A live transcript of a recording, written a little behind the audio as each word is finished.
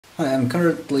Hi, I'm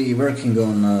currently working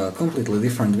on a completely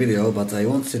different video, but I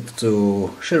wanted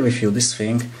to share with you this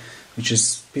thing, which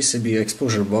is PCB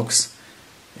exposure box.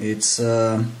 It's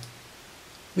a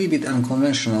wee bit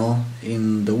unconventional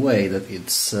in the way that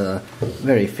it's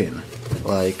very thin,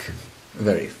 like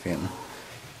very thin,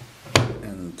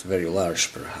 and very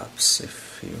large perhaps,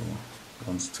 if you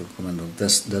want to comment on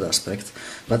that aspect.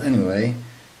 But anyway,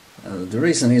 the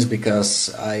reason is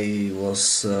because I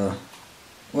was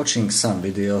watching some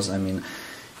videos. I mean,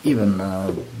 even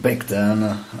back then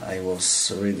I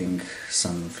was reading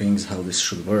some things how this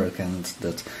should work, and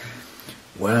that,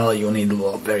 well, you need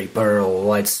a very parallel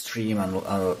light stream, and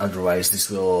otherwise this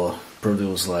will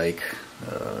produce like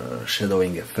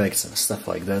shadowing effects and stuff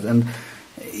like that, and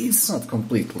it's not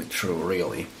completely true,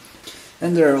 really.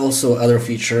 And there are also other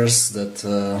features that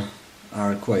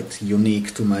are quite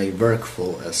unique to my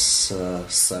workflow as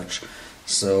such.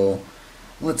 So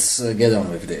let's get on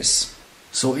with this.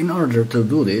 So in order to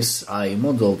do this, I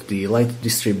modeled the light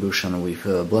distribution with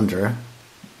Blender,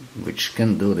 which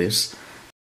can do this.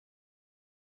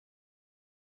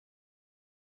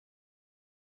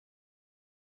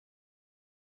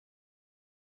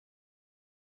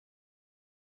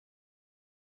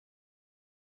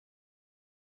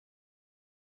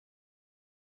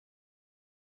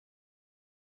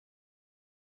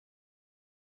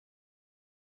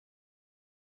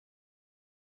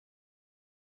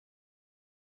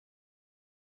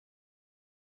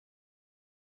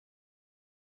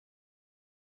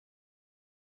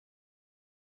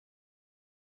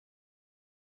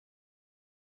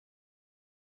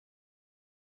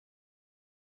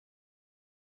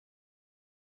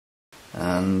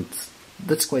 And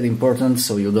that's quite important,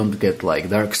 so you don't get like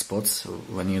dark spots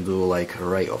when you do like an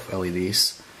array of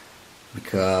LEDs,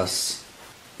 because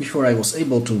before I was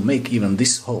able to make even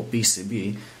this whole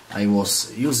PCB, I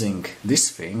was using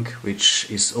this thing, which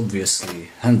is obviously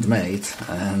handmade,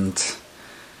 and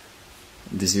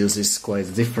this uses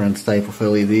quite different type of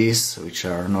LEDs, which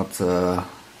are not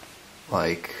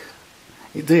like,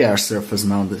 they are surface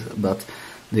mounted, but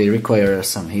they require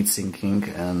some heat sinking,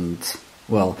 and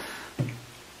well,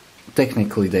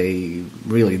 technically they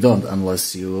really don't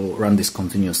unless you run this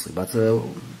continuously, but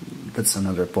that's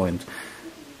another point.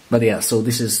 But yeah, so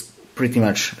this is pretty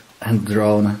much hand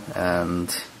drawn,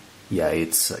 and yeah,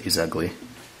 it's ugly.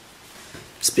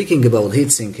 Speaking about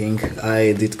heat sinking,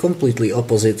 I did completely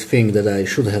opposite thing that I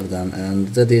should have done, and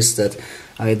that is that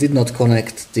I did not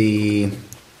connect the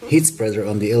heat spreader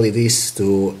on the LEDs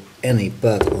to any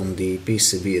pad on the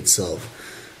PCB itself.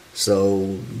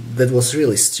 So that was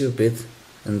really stupid,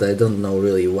 and I don't know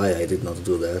really why I did not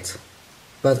do that.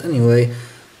 But anyway,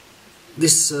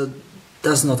 this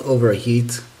does not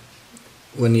overheat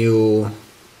when you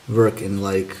work in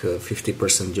like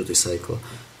 50% duty cycle.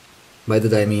 By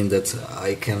that I mean that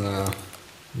I can,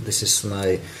 this is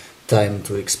my time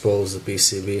to expose the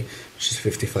PCB, which is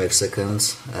 55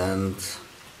 seconds, and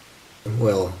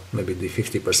well, maybe the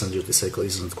 50% duty cycle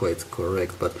isn't quite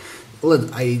correct, but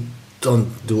I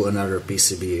don't do another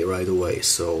PCB right away,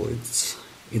 so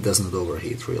it does not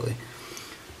overheat really.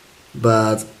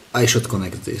 But I should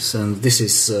connect this, and this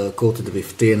is coated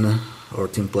with tin, or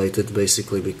tin plated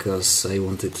basically, because I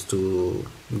wanted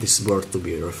this board to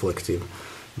be reflective.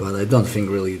 But I don't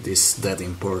think really this that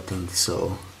important,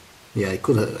 so yeah,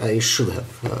 I should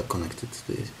have connected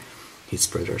the heat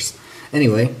spreaders.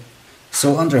 Anyway,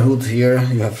 so under hood here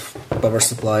you have power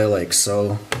supply like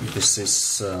so. This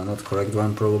is not correct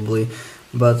one probably,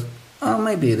 but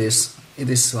maybe it is. It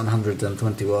is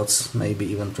 120 watts, maybe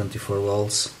even 24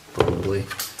 volts, probably.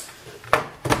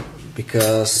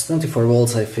 Because 24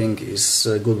 volts I think is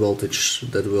a good voltage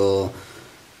that will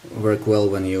work well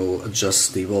when you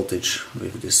adjust the voltage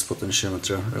with this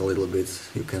potentiometer a little bit.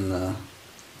 You can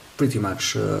pretty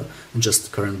much adjust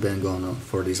the current bang on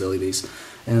for these LEDs.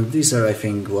 And these are, I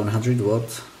think, 100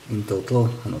 watt in total.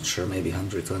 I'm not sure, maybe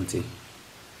 120.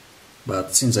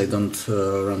 But since I don't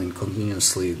run it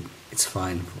continuously, it's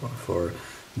fine for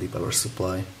the power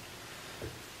supply.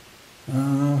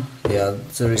 Yeah,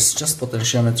 there is just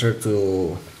potentiometer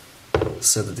to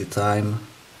set the time,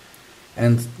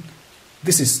 and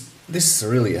this is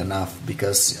really enough,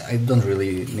 because I don't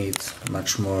really need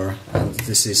much more. And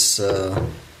this is a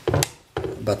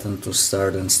button to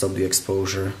start and stop the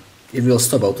exposure. It will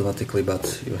stop automatically,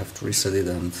 but you have to reset it,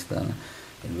 and then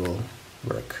it will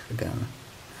work again.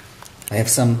 I have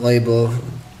some label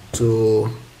to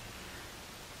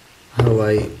how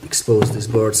I exposed these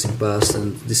boards in past,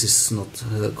 and this is not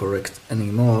correct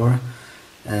anymore.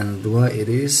 And why it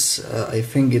is? I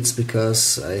think it's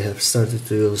because I have started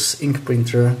to use ink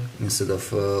printer instead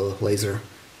of laser,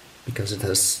 because it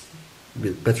has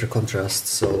with better contrast,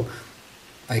 so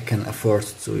I can afford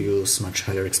to use much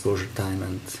higher exposure time,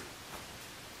 and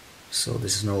so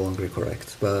this is no longer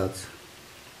correct, but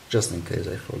just in case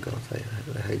I forgot,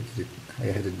 I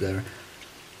had it there.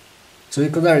 So you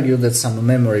could argue that some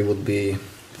memory would be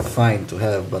fine to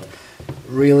have, but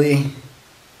really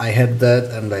I had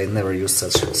that and I never used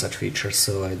such features,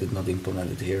 so I did not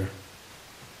implement it here.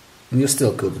 And you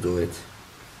still could do it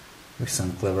with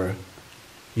some clever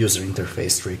user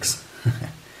interface tricks.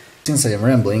 Since I am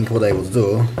rambling, what I would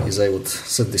do is I would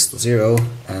set this to 0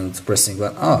 and pressing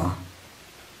one.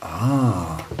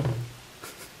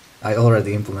 I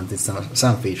already implemented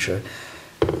some feature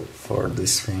for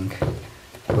this thing,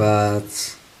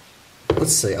 but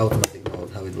let's say automatic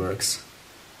mode, how it works.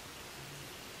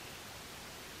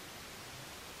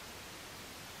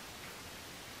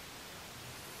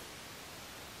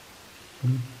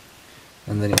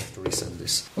 And then you have to reset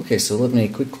this. Okay, so let me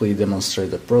quickly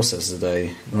demonstrate the process that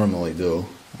I normally do,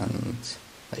 and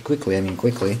I mean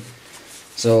quickly.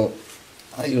 So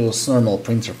I use normal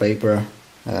printer paper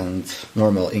and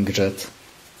normal inkjet.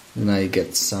 Then I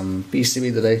get some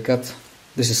PCB that I cut.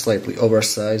 This is slightly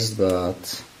oversized,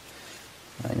 but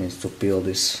I need to peel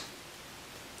this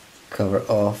cover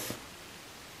off.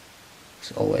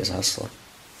 It's always a hassle.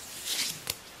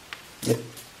 Yep.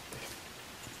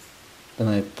 Then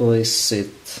I place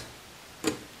it,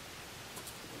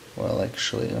 well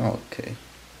actually, okay.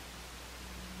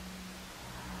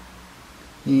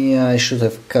 Yeah, I should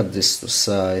have cut this to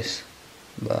size,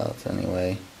 but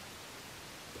anyway,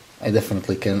 I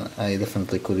definitely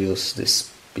could use this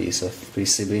piece of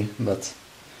PCB, but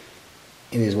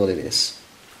it is what it is.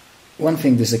 One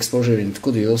thing this exposure unit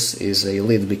could use is a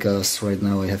lid, because right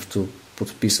now I have to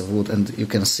put a piece of wood, and you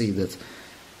can see that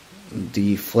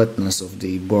the flatness of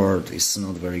the board is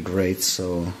not very great,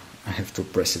 so I have to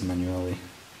press it manually,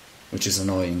 which is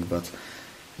annoying. But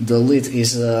the lid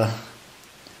is the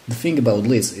thing about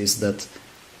lids is that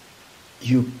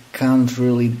you can't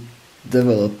really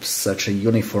develop such a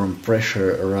uniform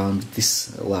pressure around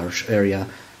this large area,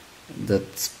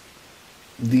 that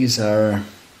these are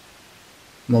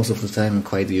most of the time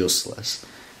quite useless,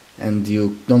 and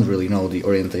you don't really know the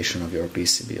orientation of your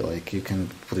PCB. Like, you can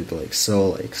put it like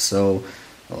so,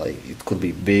 like it could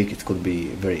be big, it could be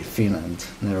very thin and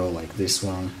narrow like this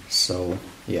one, so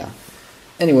yeah.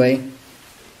 Anyway,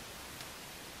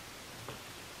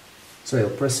 so I'll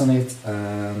press on it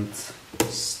and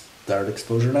start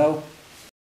exposure now.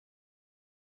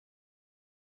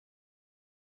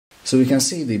 So we can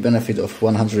see the benefit of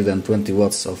 120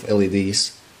 watts of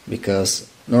LEDs, because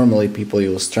normally people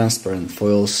use transparent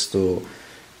foils to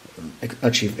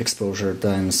achieve exposure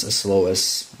times as low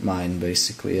as mine,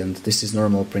 basically, and this is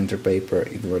normal printer paper.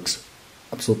 It works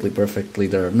absolutely perfectly.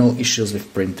 There are no issues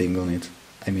with printing on it.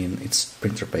 I mean, it's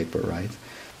printer paper, right?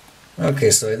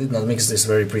 Okay, so I did not mix this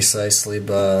very precisely,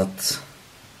 but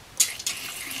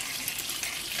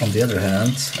on the other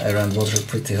hand, I ran water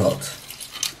pretty hot.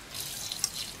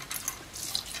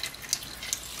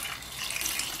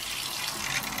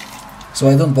 So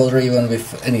I don't bother even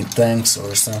with any tanks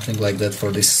or something like that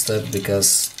for this step,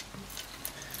 because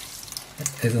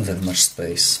I don't have much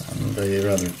space, and I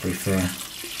rather prefer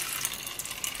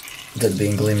that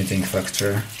being limiting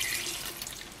factor.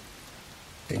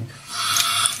 Okay.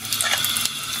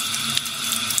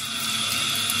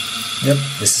 Yep,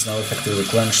 this is now effectively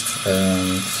quenched,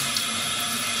 and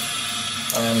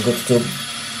I'm good to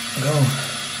go.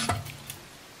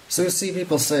 So you see,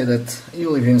 people say that you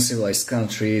live in a civilized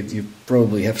country, you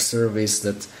probably have service,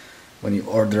 that when you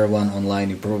order one online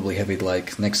you probably have it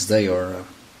like next day or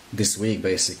this week,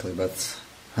 basically, but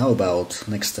how about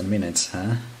next 10 minutes,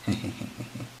 huh?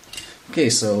 Okay,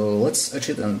 so let's etch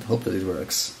it and hope that it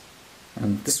works.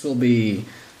 And this will be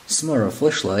smaller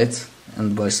flashlight,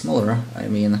 and by smaller I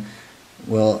mean,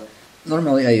 well,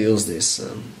 normally I use this.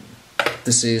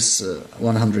 This is a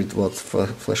 100 watt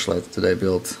flashlight that I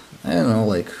built, I don't know,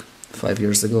 like 5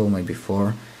 years ago, maybe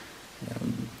 4,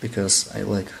 because I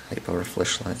like high power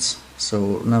flashlights.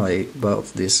 So now I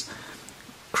bought this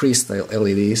Cree style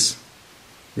LEDs.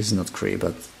 This is not Cree,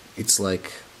 but it's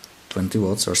like 20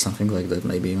 watts or something like that,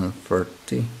 maybe even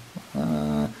 30.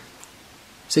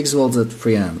 6 volts at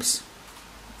 3 amps.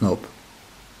 Nope.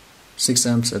 6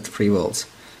 amps at 3 volts.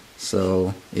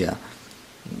 So yeah,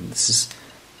 this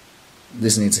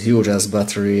needs a huge ass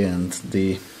battery, and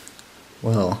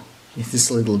well, it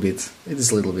is a little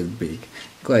bit big,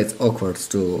 quite awkward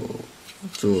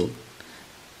to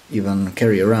even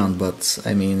carry around, but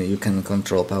I mean, you can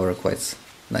control power quite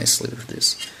nicely with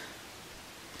this.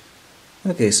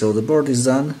 Okay, so the board is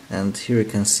done, and here you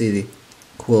can see the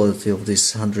quality of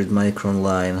this 100 micron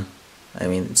line. I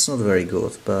mean, it's not very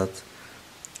good, but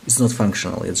it's not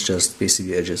functional, it's just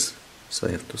PCB edges. So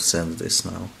I have to sand this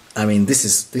now. I mean, this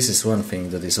is one thing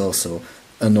that is also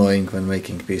annoying when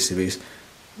making PCBs.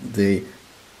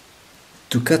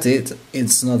 To cut it,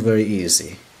 it's not very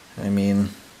easy. I mean,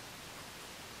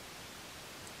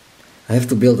 I have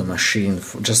to build a machine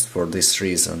just for this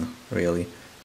reason, really.